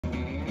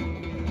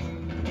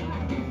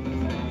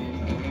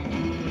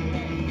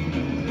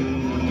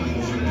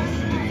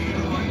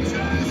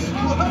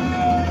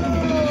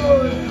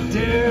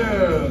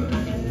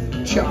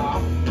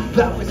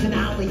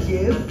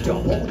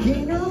double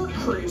gainer,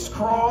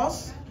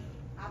 crisscross.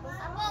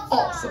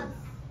 Awesome.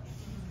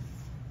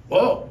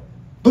 Whoa,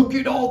 look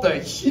at all the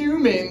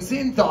humans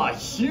in the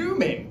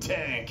human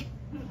tank.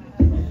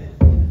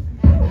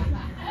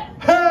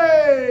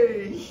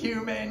 Hey,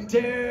 human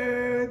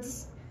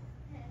dudes.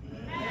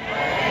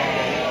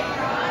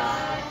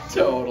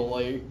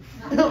 Totally.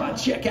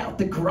 Check out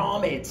the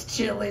grommets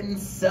chilling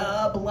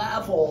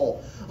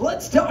sub-level.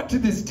 Let's talk to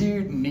this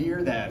dude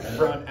near that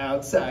front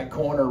outside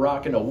corner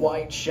rocking a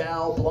white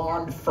shell,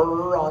 blonde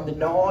fur on the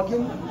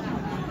noggin.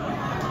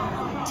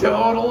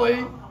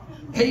 Totally.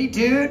 Hey,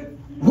 dude,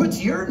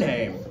 what's your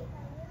name?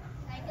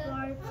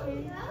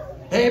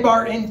 Hey,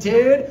 Barton,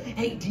 dude.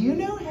 Hey, do you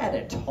know how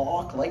to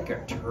talk like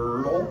a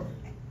turtle?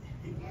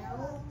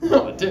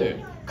 Oh,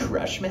 dude,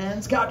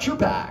 Crushman's got your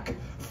back.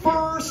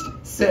 First,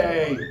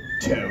 say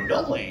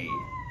totally.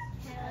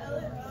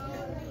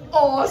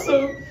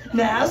 Awesome.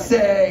 Now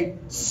say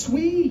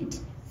sweet.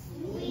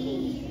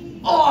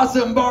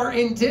 Awesome,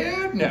 Barton,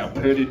 dude. Now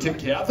put it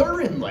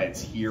together and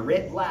let's hear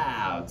it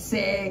loud.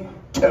 Say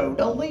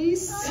totally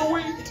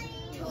sweet.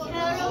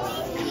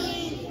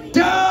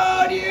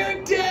 Dude,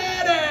 you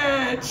did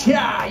it!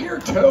 Yeah,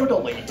 you're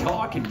totally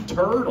talking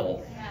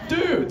turtle.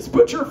 Dudes,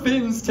 put your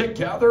fins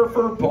together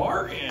for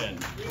Barton.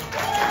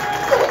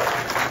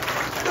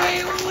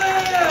 They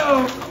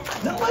live!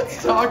 Now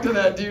let's talk to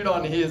that dude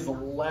on his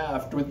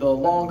left with the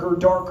longer,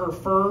 darker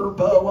fur,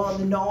 bow on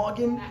the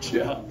noggin.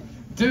 Yeah.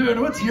 Dude,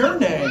 what's your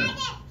name?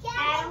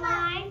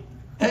 Adeline.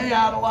 Hey,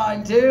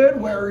 Adeline, dude,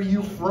 where are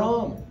you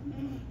from?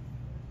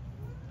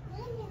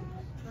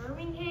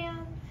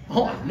 Birmingham.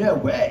 Oh, no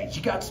way.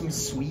 You got some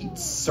sweet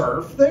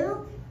surf there?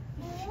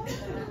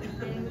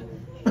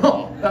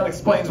 Oh, that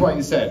explains why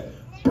you said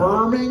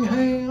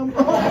Birmingham.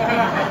 Oh.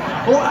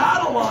 Well,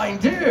 Adeline,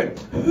 dude,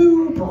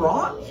 who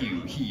brought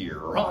you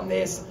here on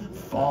this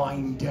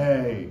fine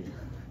day?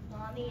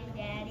 Mommy and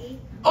Daddy.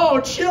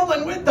 Oh,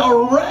 chilling with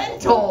the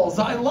rentals.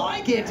 I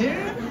like it,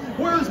 dude.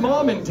 Where's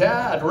Mom and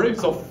Dad?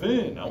 Raise a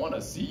fin. I want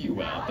to see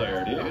you out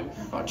there, dude.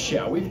 Oh,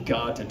 yeah, we've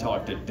got to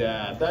talk to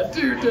Dad. That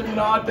dude did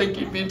not think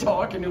he'd be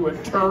talking to a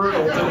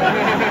turtle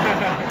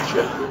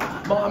today.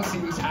 Mom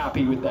seems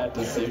happy with that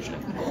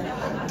decision.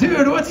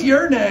 Dude, what's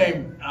your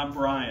name? I'm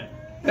Brian.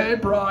 Hey,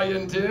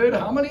 Brian, dude.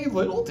 How many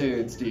little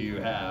dudes do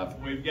you have?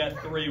 We've got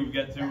 3. We've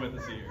got 2 with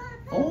us here.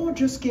 Oh,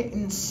 just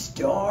getting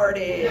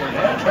started.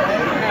 Okay.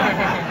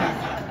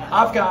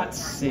 I've got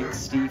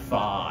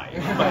 65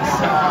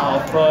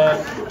 myself,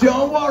 but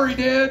don't worry,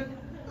 dude.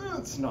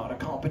 It's not a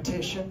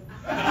competition.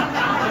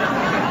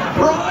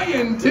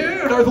 Brian,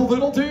 dude, are the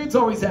little dudes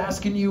always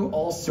asking you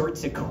all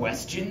sorts of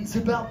questions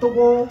about the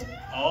world?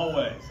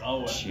 Always,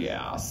 always.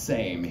 Yeah,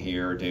 same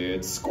here,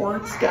 dude.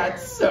 Squirt's got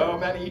so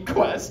many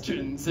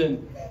questions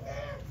and...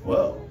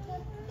 Whoa,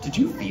 did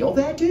you feel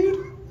that,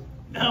 dude?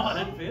 No, I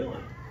didn't feel it.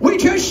 We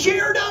just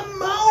shared a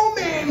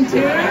moment,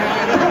 dude.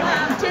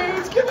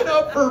 Dudes, give it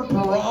up for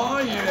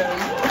Brian.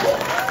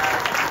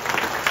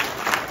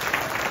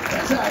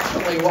 That's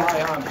actually why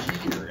I'm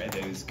here at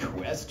those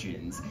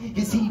questions.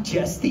 You see,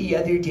 just the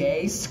other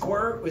day,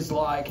 Squirt was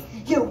like,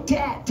 yo,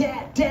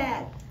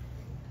 Dad.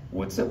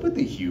 What's up with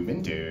the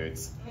human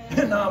dudes?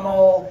 And I'm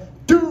all,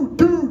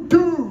 dude.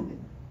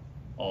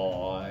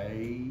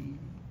 I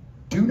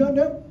do not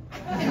know.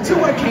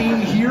 So I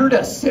came here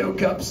to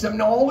soak up some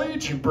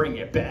knowledge and bring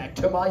it back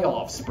to my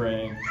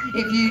offspring.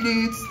 If you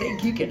dudes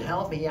think you can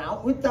help me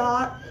out with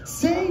that,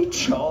 say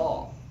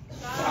chaw.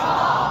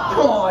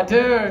 Aw,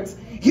 dudes,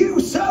 you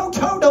so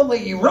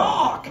totally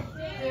rock.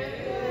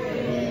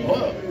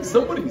 Whoa,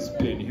 somebody's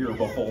been here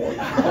before.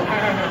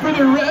 For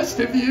the rest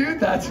of you,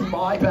 that's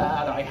my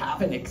bad. I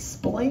haven't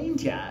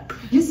explained yet.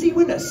 You see,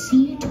 when a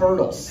sea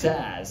turtle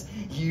says,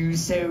 you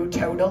so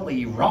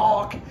totally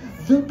rock,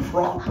 the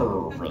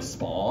proper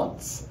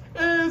response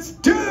is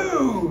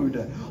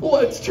dude.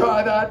 Let's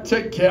try that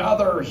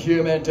together,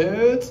 human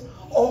dudes.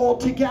 All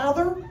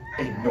together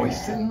and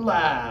nice and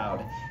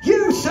loud.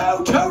 You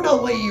so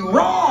totally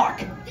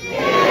rock.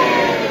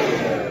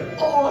 Dude.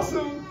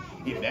 Awesome.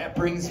 And that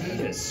brings me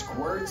to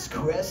Squirt's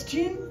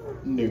question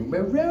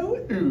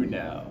numero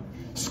uno.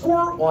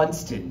 Squirt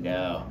wants to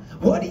know,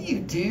 what do you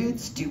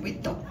dudes do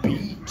at the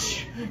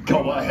beach?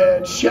 Go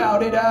ahead,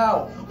 shout it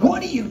out.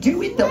 What do you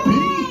do at the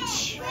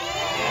beach?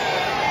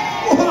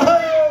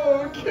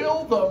 Whoa,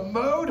 kill the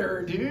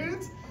motor,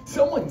 dudes.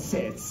 Someone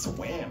said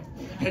swim.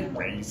 And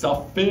raise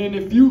a fin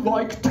if you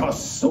like to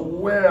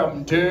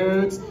swim,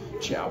 dudes.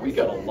 Chow, we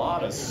got a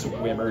lot of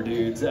swimmer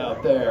dudes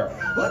out there.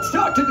 Let's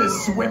talk to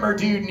this swimmer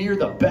dude near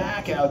the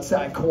back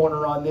outside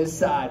corner on this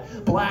side.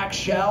 Black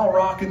shell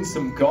rocking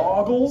some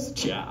goggles.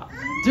 Chow.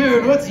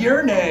 Dude, what's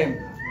your name?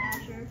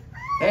 Asher.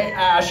 Hey,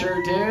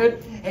 Asher,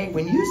 dude. Hey,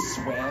 when you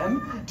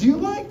swim, do you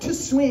like to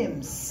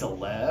swim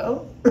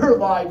slow or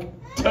like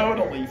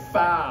totally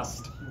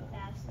fast?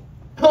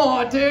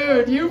 Oh,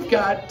 dude, you've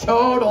got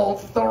total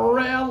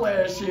thrill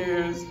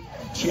issues.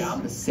 Gee,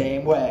 I'm the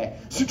same way.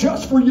 So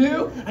just for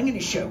you, I'm going to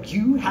show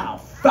you how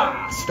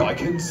fast I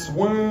can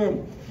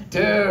swim.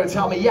 Dude,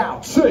 help me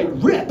out. Say,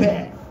 rip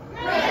it.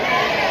 Rip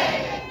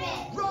it.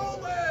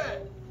 Roll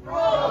it.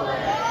 Roll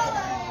it.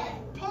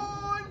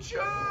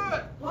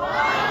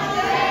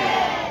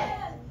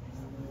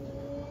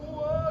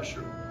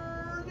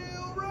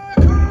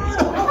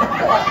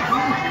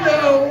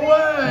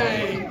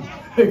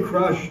 Hey,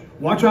 Crush,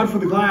 watch out for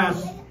the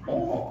glass.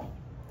 Oh,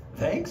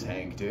 thanks,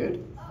 Hank,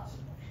 dude.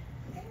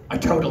 I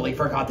totally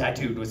forgot that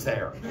dude was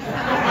there.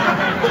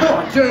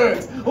 Oh,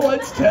 dudes,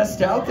 let's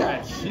test out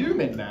that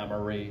human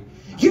memory.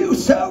 You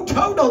so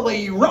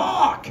totally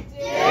rock!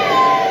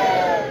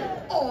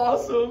 Yeah!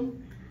 Awesome.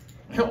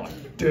 Oh,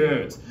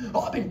 dudes,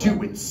 I've been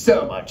doing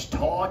so much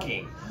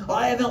talking.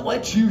 I haven't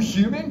let you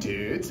human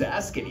dudes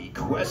ask any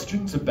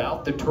questions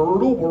about the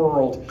turtle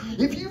world.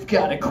 If you've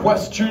got a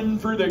question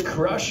for the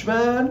Crush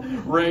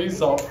Man,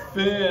 raise a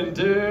fin,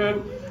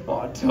 dude.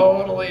 Oh,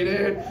 totally,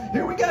 dude.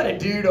 Here we got a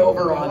dude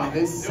over on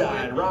this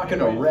side,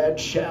 rocking a red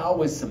shell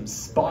with some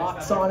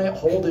spots on it,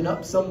 holding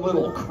up some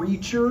little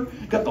creature.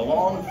 Got the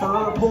long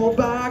fur pulled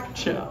back.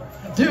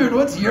 Dude,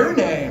 what's your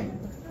name?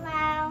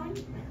 Sloan.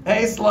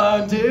 Hey,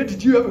 Sloan, dude.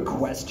 Did you have a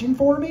question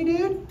for me,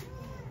 dude?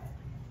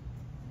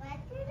 What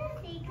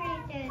do sea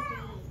creatures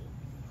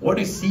What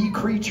do sea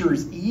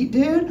creatures eat, eat?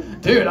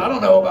 dude? Dude, I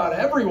don't know about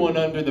everyone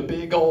under the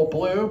big old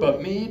blue,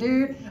 but me,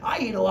 dude, I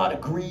eat a lot of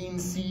green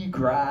sea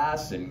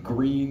grass and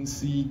green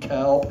sea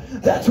kelp.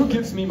 That's what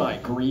gives me my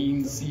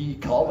green sea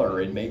color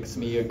and makes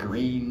me a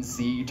green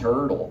sea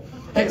turtle.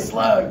 Hey,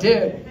 Sloan,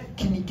 dude,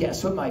 can you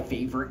guess what my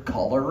favorite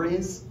color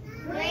is?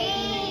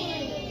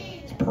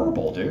 Green. It's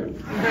purple, dude.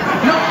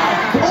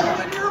 No,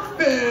 pulling your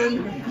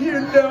fin.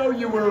 You know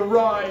you were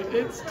right.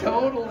 It's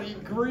totally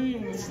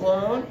green,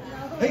 Sloan.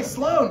 Hey,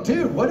 Sloan,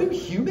 dude, what do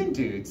human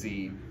dudes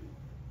eat?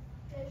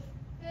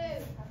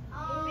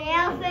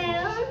 Real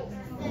food.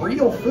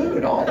 Real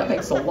food? Oh, that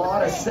makes a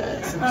lot of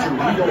sense since you're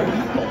real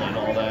people and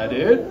all that,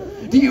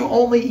 dude. Do you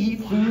only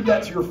eat food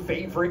that's your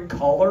favorite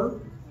color?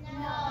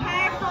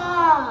 Purple.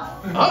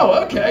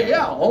 Oh, okay,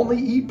 yeah, only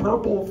eat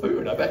purple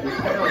food. I bet your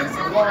parents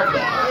love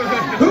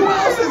that. Who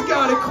else has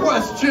got a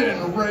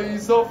question?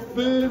 Raise a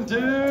fin,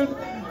 dude.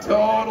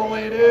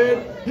 Totally,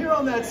 dude. Here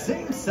on that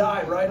same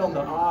side, right on the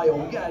aisle,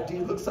 we got a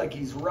dude looks like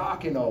he's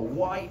rocking a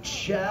white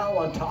shell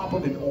on top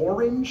of an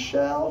orange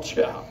shell.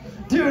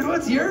 Dude,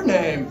 what's your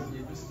name?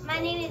 My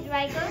name is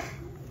Rico.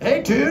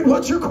 Hey, dude,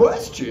 what's your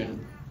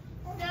question?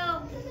 So,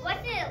 what's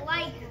it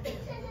like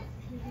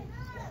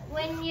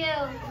when you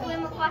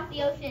swim across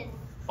the ocean?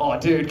 Oh,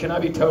 dude, can I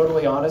be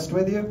totally honest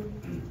with you?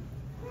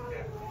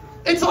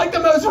 It's like the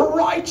most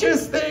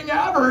righteous thing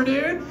ever,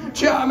 dude.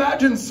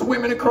 Imagine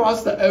swimming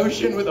across the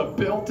ocean with a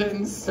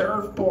built-in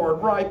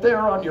surfboard right there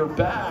on your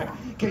back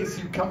in case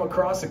you come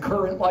across a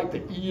current like the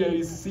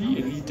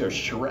EAC and eat to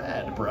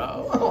shred,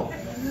 bro.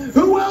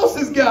 Who else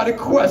has got a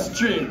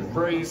question?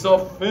 Raise a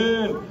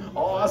fin.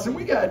 Awesome.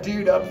 We got a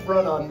dude up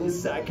front on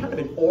this side, kind of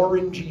an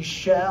orangey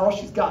shell.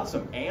 She's got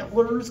some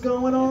antlers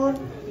going on.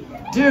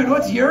 Dude,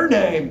 what's your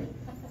name?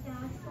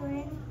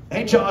 Jocelyn.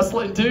 Hey,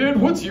 Jocelyn,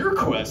 dude, what's your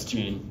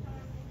question?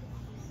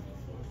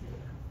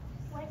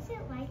 What's it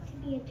like to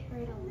be a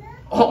turtle?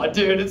 Oh,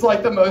 dude, it's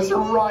like the most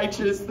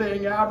righteous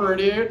thing ever,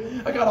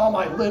 dude. I got all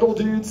my little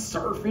dudes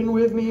surfing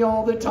with me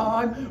all the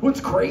time. What's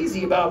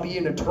crazy about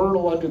being a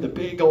turtle under the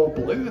big old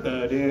blue,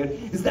 though,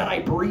 dude, is that I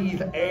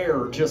breathe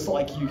air just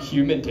like you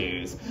human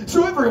dudes.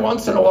 So every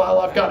once in a while,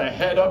 I've got to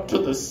head up to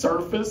the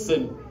surface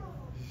and...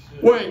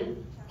 Wait,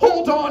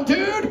 hold on,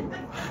 dude.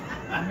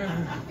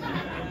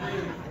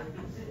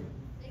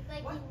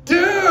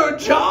 Dude,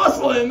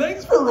 Jocelyn,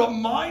 thanks for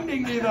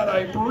reminding me that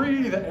I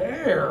breathe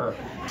air.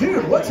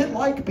 Dude, what's it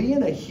like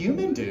being a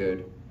human,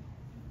 dude?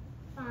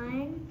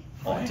 Fun.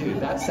 Oh, dude,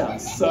 that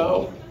sounds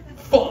so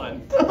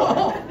fun.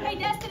 Hey,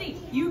 Destiny,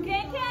 you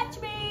can't catch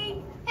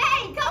me.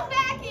 Hey, come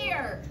back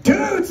here.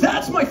 Dudes,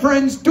 that's my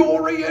friends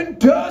Dory and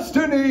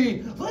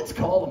Destiny. Let's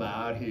call them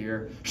out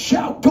here.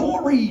 Shout,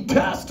 Dory,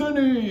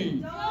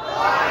 Destiny.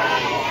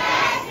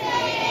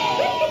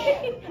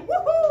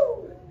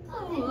 Woohoo!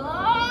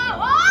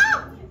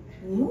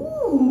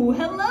 Ooh,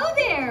 hello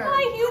there.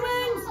 Hi,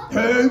 humans.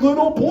 Hey,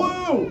 little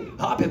Blue.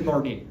 I've been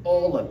learning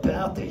all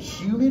about the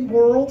human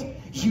world.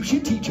 You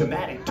should teach them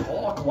how to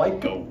talk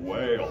like a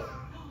whale.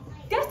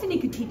 Destiny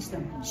could teach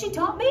them. She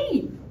taught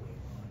me.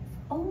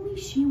 Only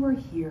she were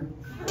here.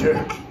 Dude.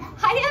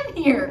 I am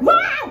here.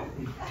 Wow!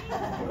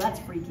 Well, that's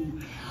freaky.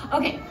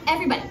 Okay,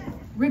 everybody,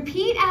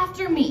 repeat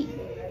after me.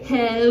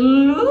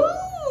 Hello,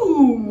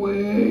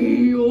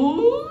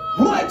 whale.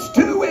 Let's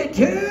do it,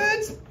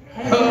 dudes.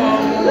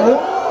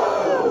 Hello.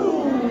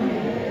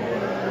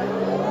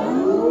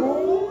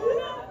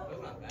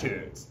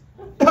 Dudes,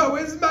 that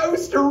was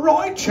most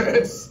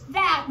righteous.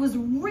 That was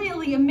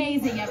really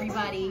amazing,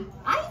 everybody.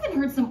 I even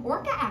heard some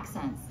orca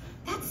accents.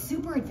 That's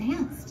super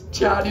advanced.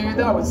 Yeah, dude,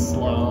 that was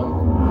slow.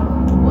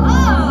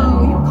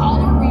 Whoa, you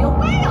called a real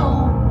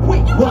whale.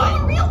 Wait, You what?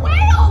 called a real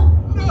whale.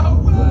 No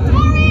way.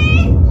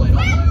 Dory! Little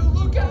Swim!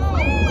 Blue, look out.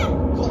 Swim!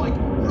 Like,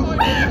 right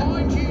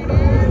behind you, dude.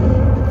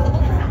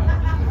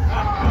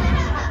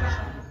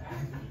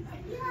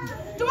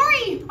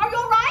 Dory, are you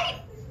all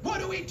right? What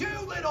do we do,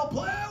 Little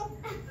Blue?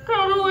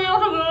 Totally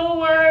have to go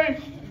away.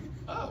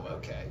 Oh,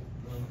 okay.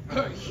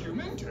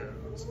 Human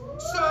dudes,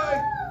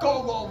 say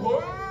go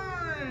away.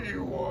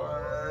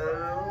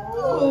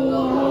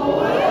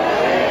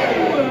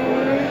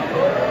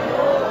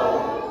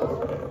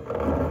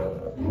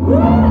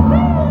 Whale.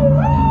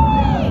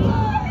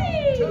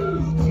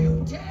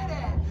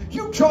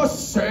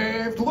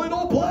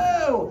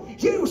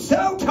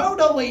 so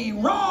totally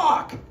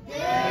rock!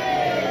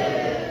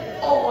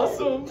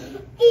 Awesome!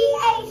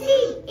 EAC,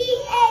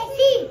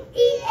 EAC,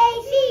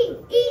 EAC,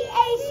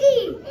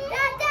 EAC.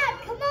 Dad,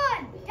 come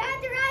on.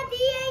 Time to ride the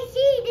EAC,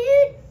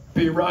 dude.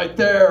 Be right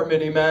there,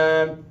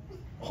 Mini-Man.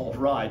 All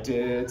right,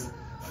 dudes.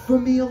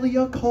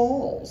 Familia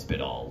calls,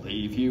 but I'll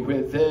leave you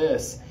with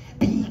this.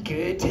 Be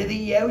good to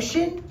the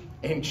ocean,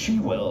 and she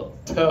will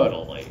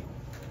totally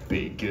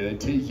be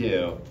good to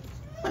you.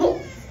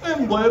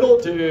 And little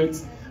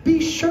dudes, be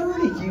sure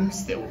to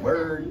use the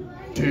word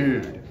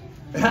dude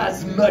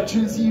as much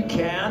as you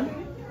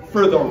can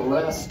for the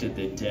rest of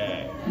the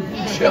day.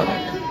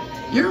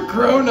 Your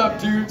grown-up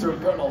dudes are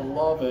gonna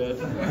love it.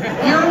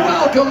 You're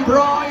welcome,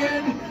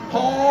 Brian.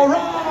 All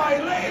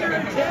right,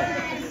 later,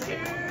 kids.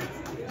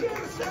 You're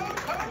so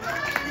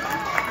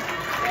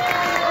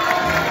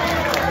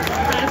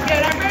Let's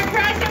get our bird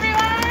crush,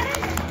 everyone!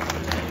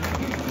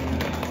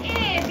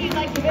 If you'd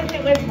like to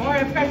visit with more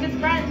of Crush's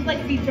friends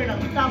like sea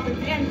turtles,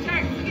 dolphins, and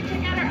sharks, you can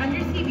check out our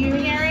undersea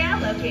viewing area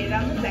located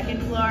on the second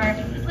floor.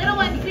 Little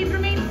ones, please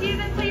remain seated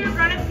until your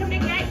grown-ups come to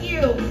get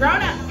you.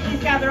 Grown-ups,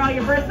 please gather all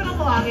your personal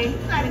belongings,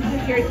 that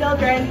includes your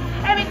children,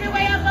 and make your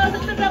way up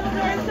both of the double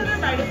doors to the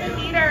right of the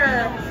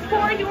theater.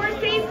 For your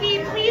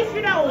safety, please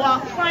do not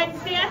walk, climb,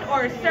 stand,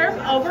 or surf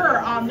over or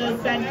on those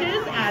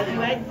benches as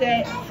you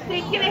exit.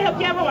 Thank you, and I hope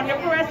you have a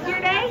wonderful rest of your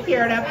day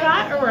here at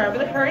Epcot or wherever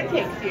the current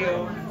takes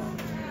you.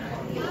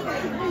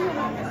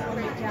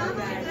 Great job,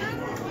 guys.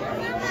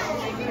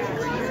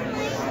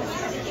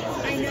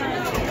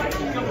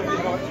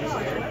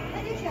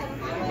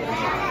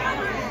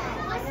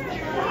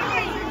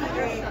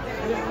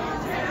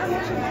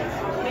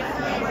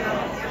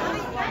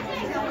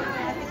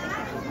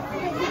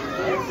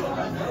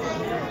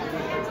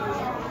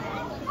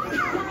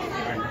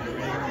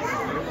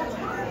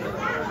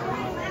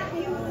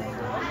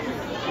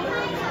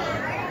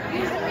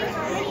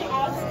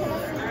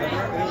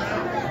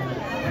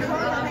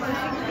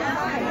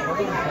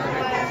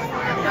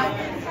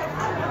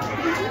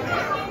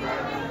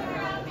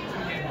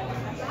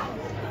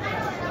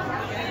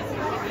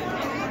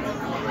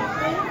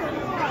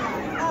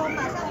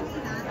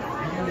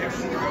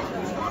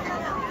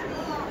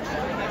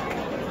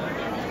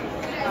 She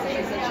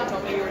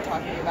told me you were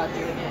talking about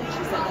doing it.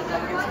 She said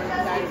that gives her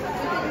anxiety.